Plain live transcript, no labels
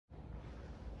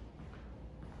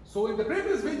So in the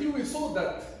previous video we saw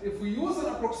that if we use an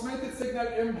approximated signal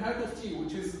m hat of t,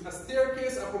 which is a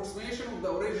staircase approximation of the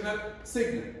original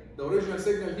signal. The original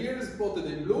signal here is plotted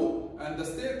in blue and the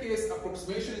staircase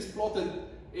approximation is plotted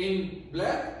in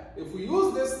black. If we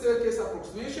use this staircase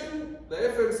approximation, the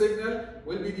FM signal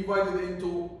will be divided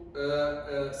into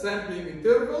sampling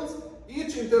intervals.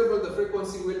 Each interval, the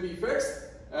frequency will be fixed,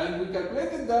 and we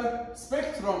calculated the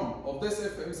spectrum of this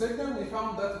FM signal. We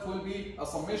found that it will be a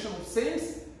summation of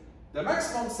sinks. The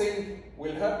maximum sink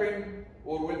will happen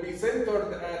or will be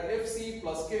centered at Fc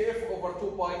plus Kf over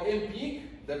 2 pi m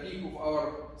peak, the peak of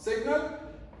our signal,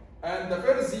 and the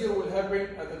first zero will happen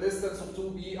at a distance of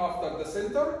 2b after the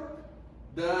center.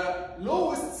 The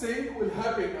lowest sink will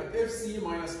happen at Fc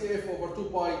minus Kf over 2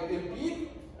 pi m peak,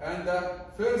 and the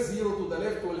first zero to the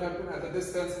left will happen at a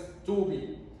distance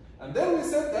 2b. And then we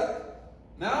said that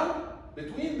now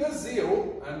between this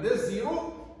zero and this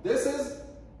zero, this is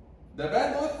the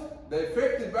bandwidth, the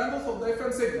effective bandwidth of the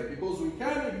FM signal, because we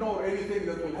can't ignore anything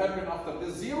that will happen after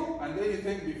this zero and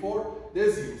anything before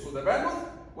this zero. So the bandwidth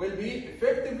will be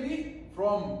effectively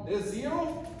from this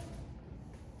zero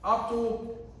up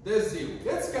to this zero.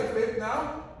 Let's calculate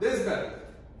now this bandwidth.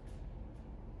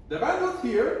 The bandwidth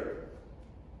here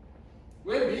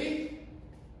will be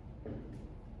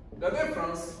the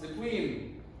difference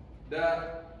between the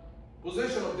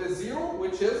position of this zero,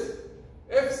 which is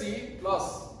Fc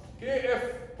plus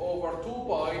Kf over 2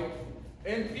 pi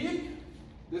n peak,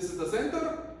 this is the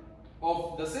center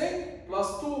of the sink, plus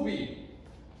 2b,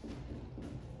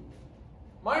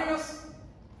 minus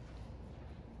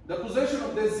the position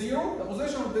of this zero. The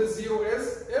position of this zero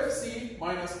is Fc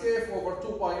minus Kf over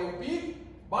 2 pi n peak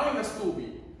minus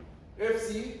 2b.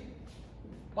 Fc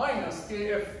minus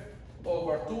Kf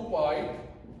over 2 pi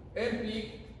n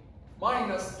peak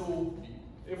minus 2b.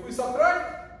 If we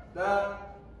subtract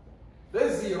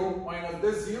this zero minus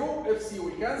this zero, Fc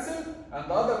will cancel and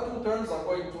the other two terms are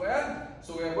going to add.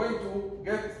 So we are going to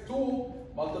get 2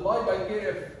 multiplied by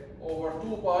Kf over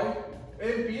 2 pi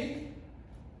n peak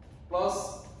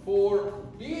plus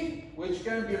 4b, which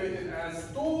can be written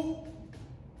as 2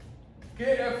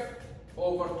 Kf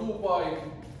over 2 pi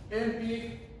n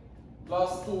peak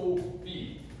plus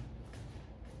 2b.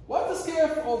 What is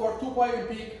Kf over 2 pi n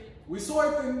peak? We saw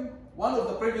it in one of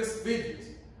the previous videos.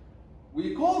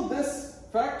 We call this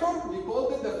factor, we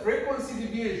called it the frequency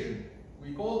deviation.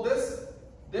 We call this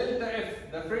delta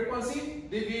F, the frequency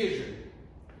deviation.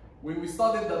 When we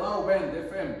studied the narrow band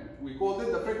FM, we called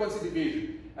it the frequency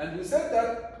deviation. And we said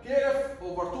that Kf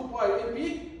over 2 pi n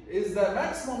peak is the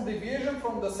maximum deviation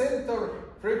from the center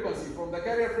frequency, from the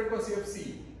carrier frequency of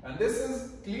C. And this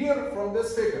is clear from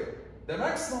this figure. The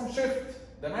maximum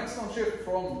shift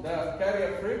from the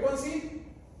carrier frequency,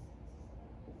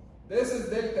 this is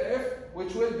delta F,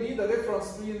 which will be the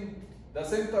difference between the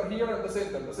center here and the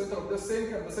center of this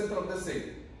sink and the center of this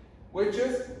sink, which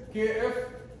is Kf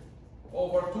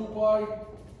over 2 pi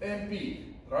n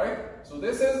peak, right? So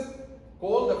this is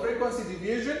called the frequency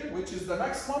deviation, which is the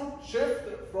maximum shift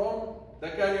from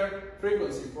the carrier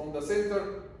frequency, from the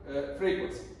center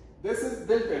frequency. This is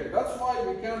delta F. That's why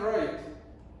we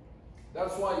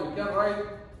can write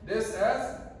this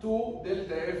as 2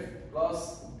 delta F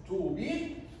plus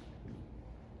 2b.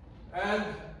 And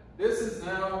this is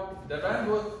now the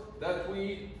bandwidth that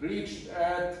we reached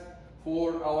at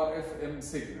for our FM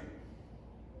signal.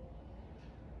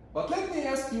 But let me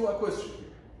ask you a question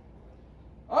here.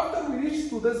 After we reached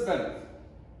to this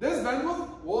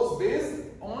bandwidth was based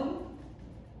on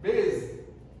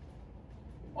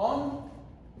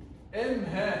m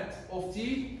hat of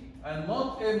t and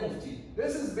not m of t.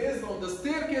 This is based on the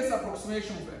staircase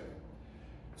approximation of m.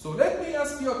 So let me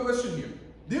ask you a question here.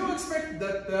 Do you expect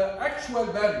that the actual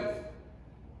bandwidth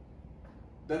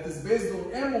that is based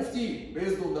on m of t,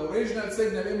 based on the original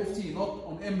signal m of t, not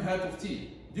on m hat of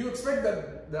t, do you expect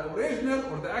that the original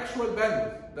or the actual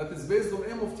bandwidth that is based on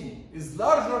m of t is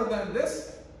larger than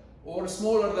this or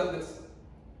smaller than this?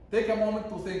 Take a moment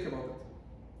to think about it.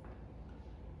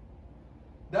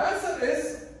 The answer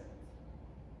is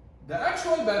the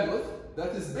actual bandwidth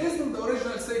that is based on the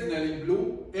original signal in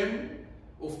blue, m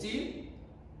of t,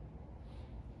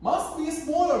 must be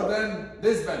smaller than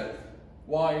this bandwidth.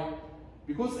 Why?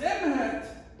 Because m hat,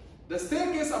 the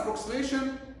staircase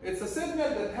approximation, it's a signal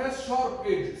that has sharp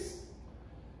edges.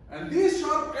 And these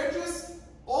sharp edges,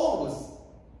 always,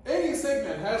 any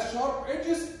signal has sharp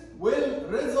edges will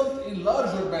result in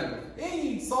larger bandwidth.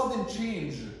 Any sudden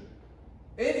change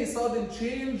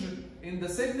in the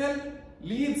signal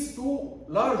leads to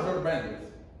larger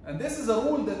bandwidth. And this is a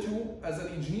rule that you, as an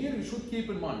engineer, you should keep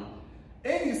in mind.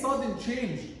 Any sudden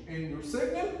change in your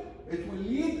signal, it will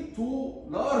lead to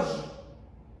large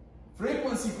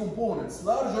frequency components,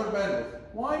 larger bandwidth.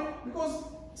 Why? Because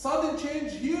sudden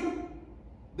change here,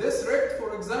 this rect,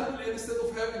 for example, instead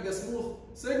of having a smooth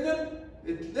signal,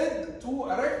 it led to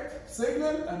a rect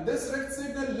signal, and this rect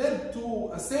signal led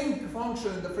to a sync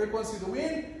function in the frequency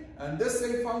domain, and this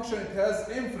sync function, it has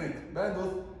infinite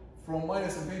bandwidth from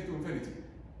minus infinity to infinity.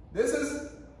 This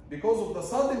is because of the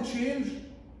sudden change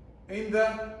in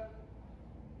the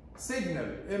signal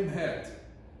m hat.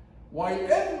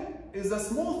 While m is a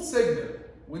smooth signal.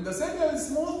 When the signal is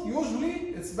smooth,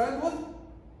 usually its bandwidth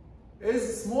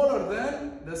is smaller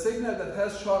than the signal that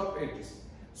has sharp edges.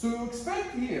 So you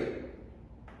expect here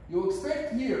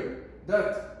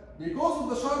that because of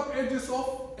the sharp edges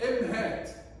of m hat,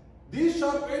 these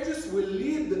sharp edges will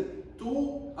lead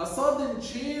to a sudden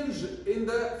change in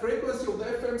the frequency of the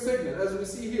FM signal. As we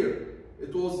see here,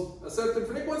 it was a certain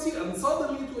frequency and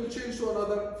suddenly it will change to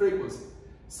another frequency.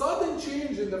 Sudden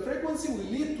change in the frequency will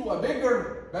lead to a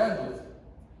bigger bandwidth.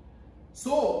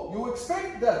 So you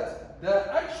expect that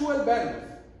the actual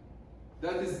bandwidth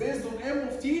that is based on m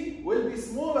of t will be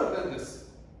smaller than this.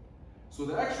 So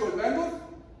the actual bandwidth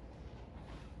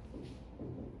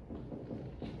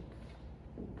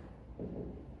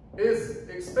is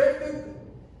expected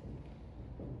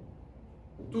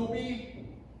to be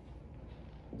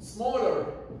smaller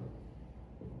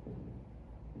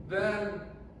than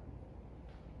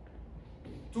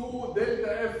 2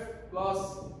 delta f plus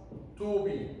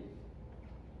 2b.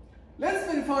 Let's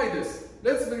verify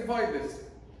this.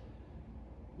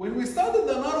 When we started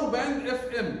the narrowband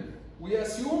FM, we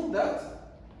assumed that,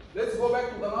 let's go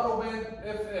back to the narrowband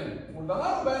FM. For the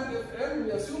narrowband FM,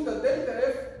 we assumed that delta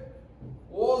f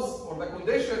was, or the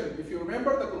condition, if you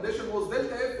remember, the condition was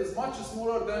delta f is much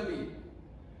smaller than b.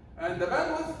 And the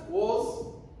bandwidth was,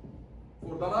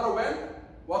 for the narrowband,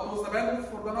 what was the bandwidth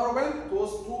for the narrowband? It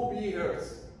was 2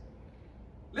 bHz.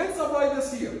 Let's apply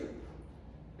this here.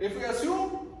 If we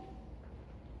assume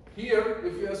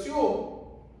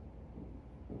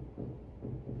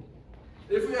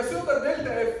that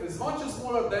delta f is much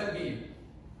smaller than b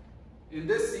in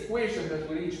this equation that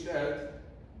we reached at,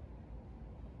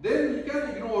 then you can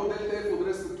ignore delta f with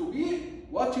respect to b.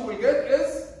 What you will get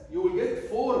is, you will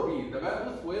get 4b. The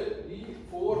bandwidth will be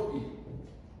 4b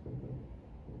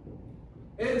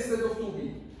instead of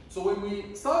 2b. So when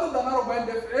we started the narrowband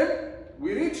FM,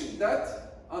 we reached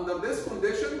that, under this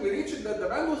condition, we reached that the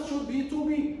bandwidth should be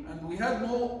 2b, and we had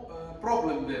no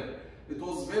problem there. It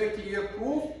was very clear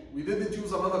proof. We didn't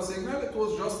use another signal. It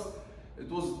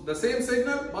was the same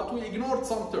signal, but we ignored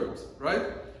some terms, right?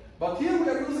 But here we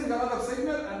are using another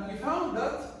signal, and we found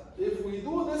that if we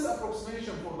do this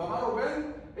approximation for the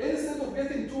narrowband, instead of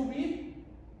getting 2b,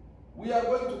 we are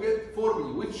going to get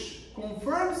 4b, which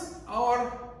confirms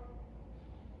our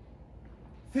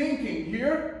thinking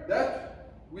here that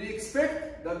we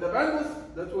expect that the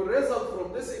bandwidth that will result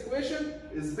from this equation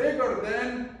is bigger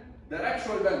than the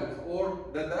actual bandwidth, or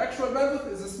that the actual bandwidth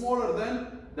is smaller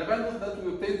than the bandwidth that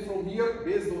we obtained from here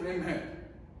based on m hat.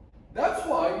 That's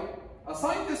why a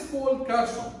scientist called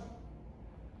Carlsons,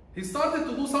 he started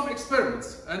to do some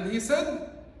experiments, and he said,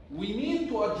 we need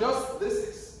to adjust this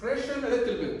expression a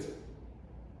little bit.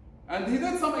 And he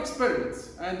did some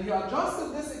experiments, and he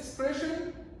adjusted this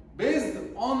expression based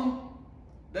on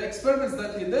the experiments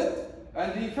that he did,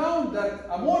 and he found that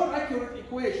a more accurate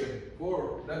equation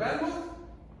for the bandwidth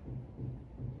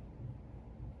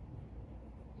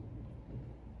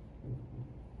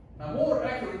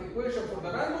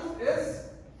is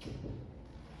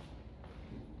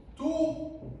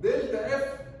 2 delta f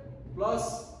plus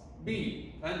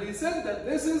b. And he said that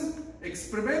this is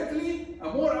experimentally a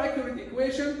more accurate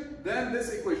equation than this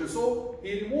equation. So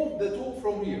he removed the 2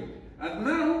 from here. And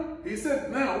now, he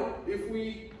said, now, if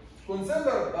we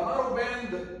consider the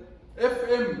narrowband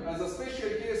FM as a special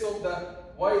case of the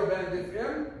wideband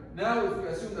FM, now if we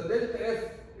assume that delta F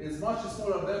is much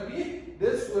smaller than B,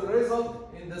 this will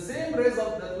result in the same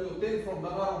result that we obtained from the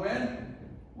narrowband,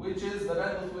 which is the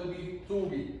bandwidth will be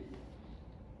 2B.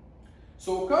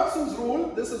 So Carlsons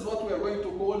rule, this is what we are going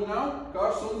to call now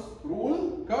Carlsons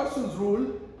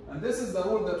rule, and this is the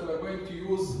rule that we are going to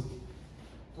use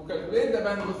to calculate the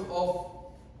bandwidth of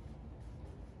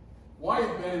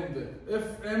wideband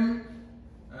FM,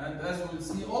 and as we will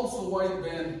see also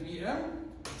wideband PM.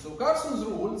 So Carlsons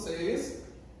rule says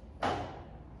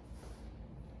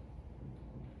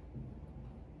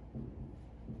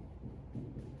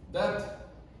that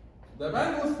the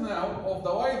bandwidth now of the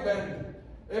wideband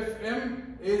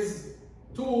FM is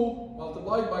 2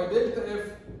 multiplied by delta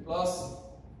F plus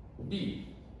B.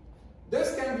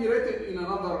 This can be written in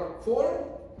another form,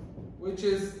 which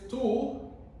is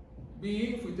 2B,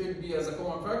 if we take B as a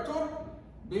common factor,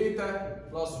 beta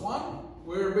plus 1,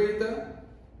 where beta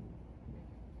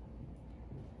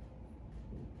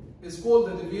is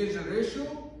called the deviation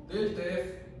ratio, delta F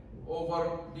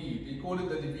over B. We call it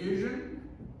the deviation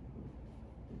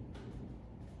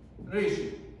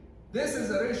ratio. This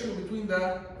is a ratio between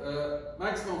the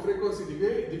maximum frequency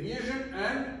deviation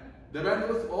and the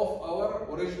bandwidth of our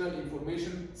original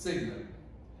information signal.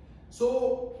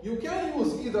 So you can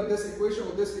use either this equation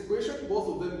or this equation, both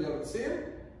of them are the same,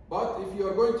 but if you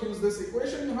are going to use this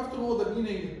equation, you have to know the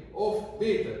meaning of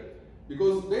beta,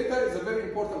 because beta is a very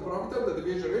important parameter, the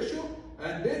deviation ratio,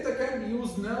 and beta can be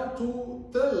used now to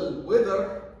tell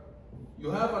whether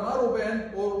you have a narrow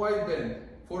band or wide band.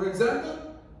 For example,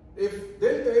 if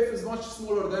delta F is much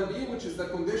smaller than B, which is the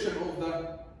condition of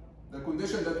the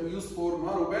condition that we use for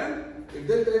narrow band, if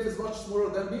delta F is much smaller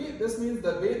than B, this means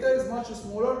that beta is much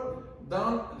smaller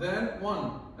than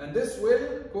 1. And this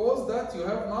will cause that you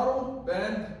have narrow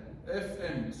band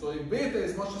FM. So if beta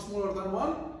is much smaller than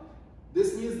 1,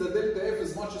 this means that delta F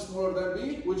is much smaller than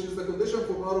B, which is the condition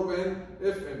for narrow band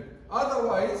FM.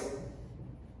 Otherwise,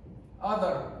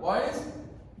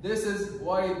 this is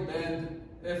wide band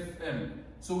FM.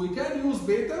 So we can use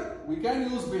beta,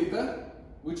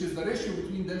 which is the ratio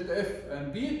between delta F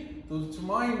and B, to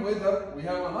determine whether we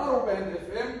have a narrow band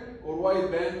FM or wide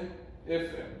band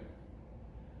FM.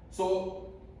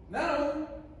 So now,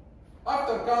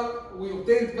 after we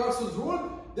obtained Carlson's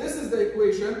rule, this is the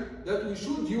equation that we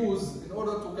should use in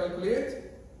order to calculate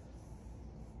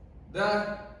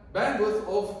the bandwidth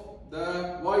of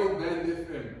the wide band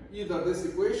FM. Either this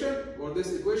equation or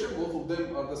this equation, both of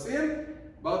them are the same,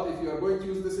 but if you are going to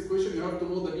use this equation, you have to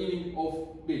know the meaning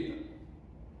of beta.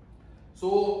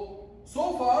 So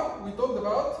far we talked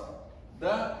about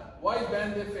the wide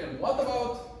band FM. What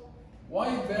about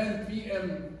wide band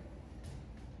PM?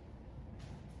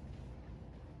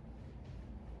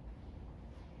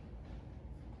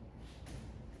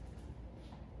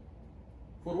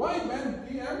 For wide band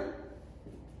PM,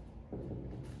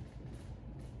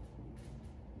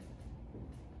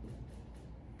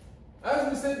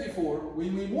 as we said before,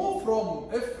 when we move from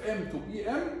FM to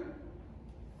PM,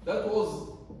 that was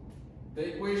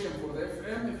the equation for the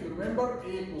FM, if you remember,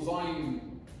 A cosine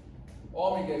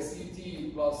omega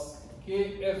CT plus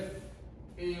KF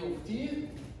A of T,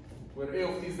 where A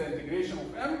of T is the integration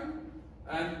of M,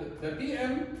 and the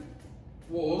PM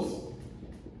was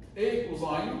A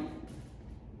cosine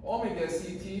omega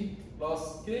CT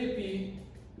plus KP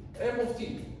M of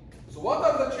T. So what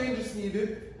are the changes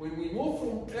needed when we move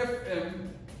from FM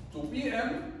to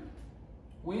PM?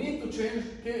 We need to change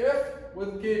KF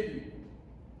with KP.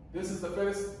 This is the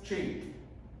first change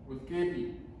with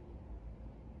KP.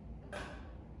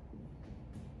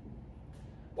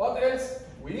 What else?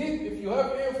 We need, if you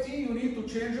have A of T, you need to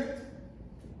change it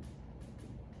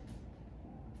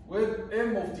with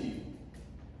M of T.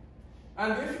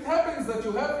 And if it happens that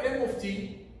you have M of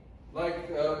T, like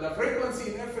the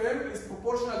frequency in FM is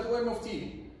proportional to M of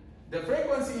T, the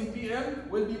frequency in PM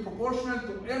will be proportional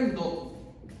to M dot.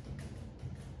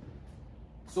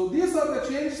 So these are the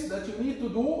changes that you need to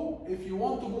do if you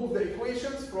want to move the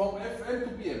equations from FM to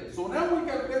PM. So now we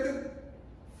calculated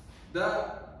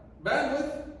the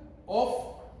bandwidth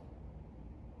of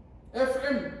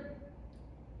FM.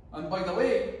 And by the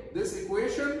way, this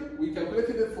equation, we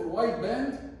calculated it for wide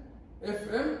band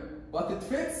FM, but it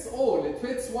fits all. It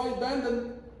fits wide band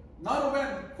and narrow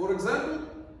band. For example,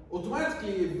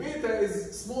 automatically if beta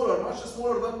is smaller, much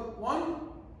smaller than 1,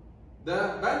 the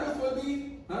bandwidth will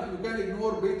be, you can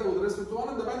ignore beta with respect to 1,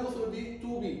 and the bandwidth will be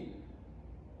 2b.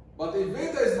 But if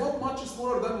beta is not much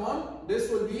smaller than 1,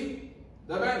 this will be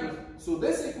the bandwidth. So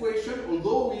this equation,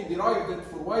 although we derived it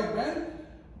for wide band,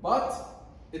 but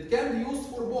it can be used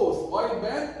for both wide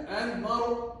band and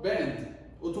narrow band.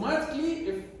 Automatically,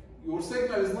 if your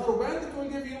signal is narrow band, it will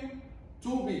give you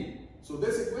 2b. So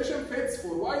this equation fits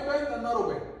for wide band and narrow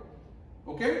band.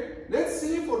 Okay? Let's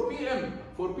see for PM.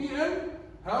 For PM,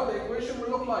 how the equation will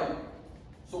look like.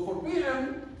 So for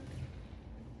PM,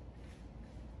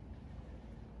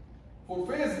 for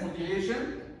phase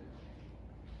modulation,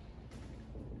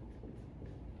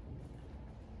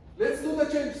 let's do the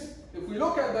changes. If we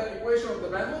look at the equation of the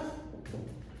bandwidth,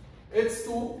 it's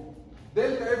 2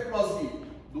 delta F plus B.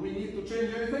 Do we need to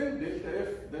change anything? Delta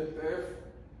F, delta F.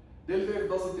 Delta F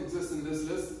doesn't exist in this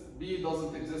list. B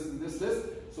doesn't exist in this list.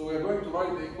 So we're going to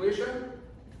write the equation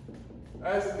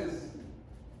as it is.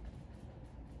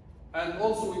 And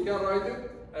also we can write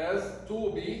it as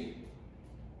 2b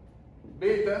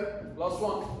beta plus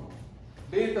 1.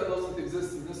 Beta doesn't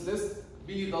exist in this list.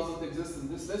 B doesn't exist in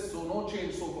this list. So no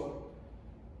change so far.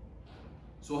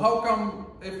 So how come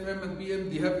FM and PM,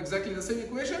 they have exactly the same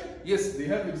equation? Yes, they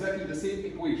have exactly the same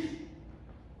equation.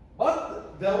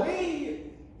 But the way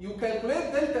you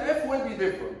calculate delta F will be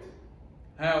different.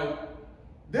 How?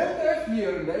 Delta F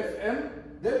here in the FM,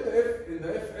 delta F in the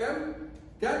FM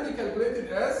can be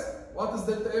calculated as, what is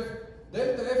delta F?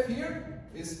 Delta F here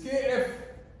is Kf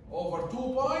over 2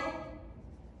 pi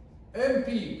M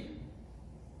peak.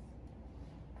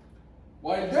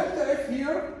 While delta F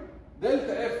here,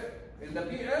 delta F in the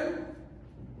PM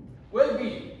will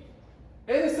be,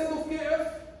 instead of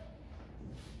Kf,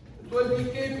 it will be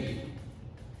Kp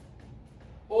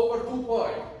over 2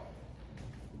 pi.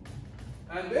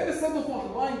 And then instead of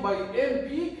multiplying by M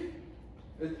peak,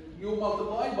 you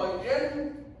multiply by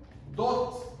M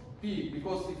dot peak.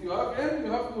 Because if you have M,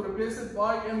 you have to replace it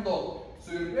by M dot.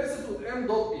 So you replace it with M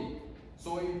dot peak.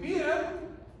 So in PM,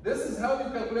 this is how you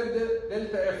calculate the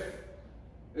delta F.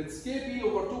 It's Kp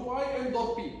over 2 pi M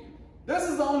dot peak. This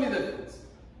is the only difference.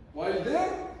 While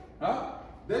there,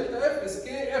 delta F is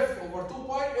Kf over 2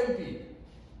 pi M peak.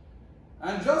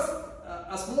 And just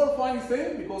a small fine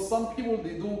thing, because some people,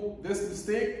 they do this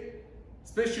mistake,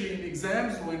 especially in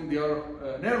exams when they are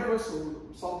nervous or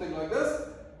something like this.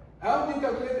 How do you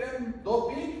calculate M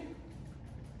dot peak?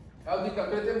 How do you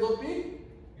calculate M dot peak?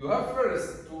 You have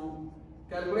first to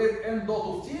calculate M dot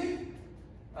of T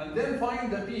and then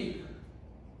find the peak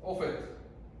of it.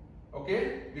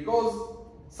 Okay? Because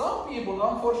some people,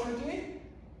 unfortunately,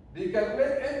 they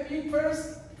calculate M peak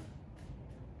first,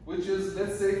 which is,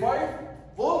 let's say, 5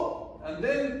 volt, and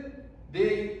then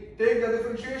they take the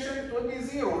differentiation, it will be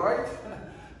 0, right?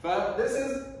 But this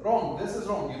is wrong. This is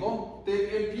wrong. You don't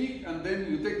take M peak and then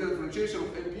you take the differentiation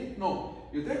of M peak. No.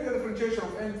 You take the differentiation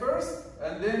of M first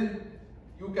and then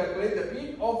you calculate the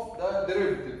peak of the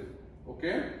derivative.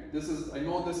 Okay? This is, I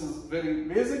know this is very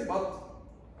basic, but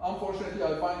unfortunately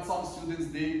I find some students,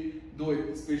 they do it,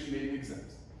 especially in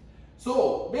exams.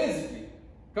 So basically,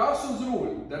 Carlson's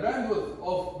rule, the bandwidth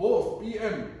of both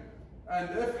PM and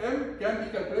FM can be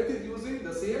calculated using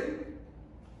the same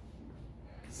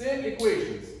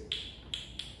equations.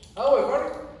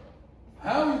 However,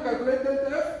 how you calculate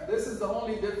delta F, this is the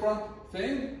only different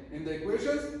thing in the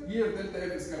equations. Here delta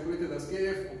F is calculated as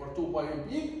Kf over 2 pi M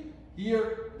peak.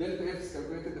 Here delta F is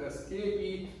calculated as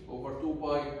Kp over 2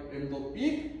 pi M dot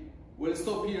peak. We'll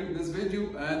stop here in this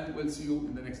video and we'll see you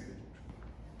in the next video.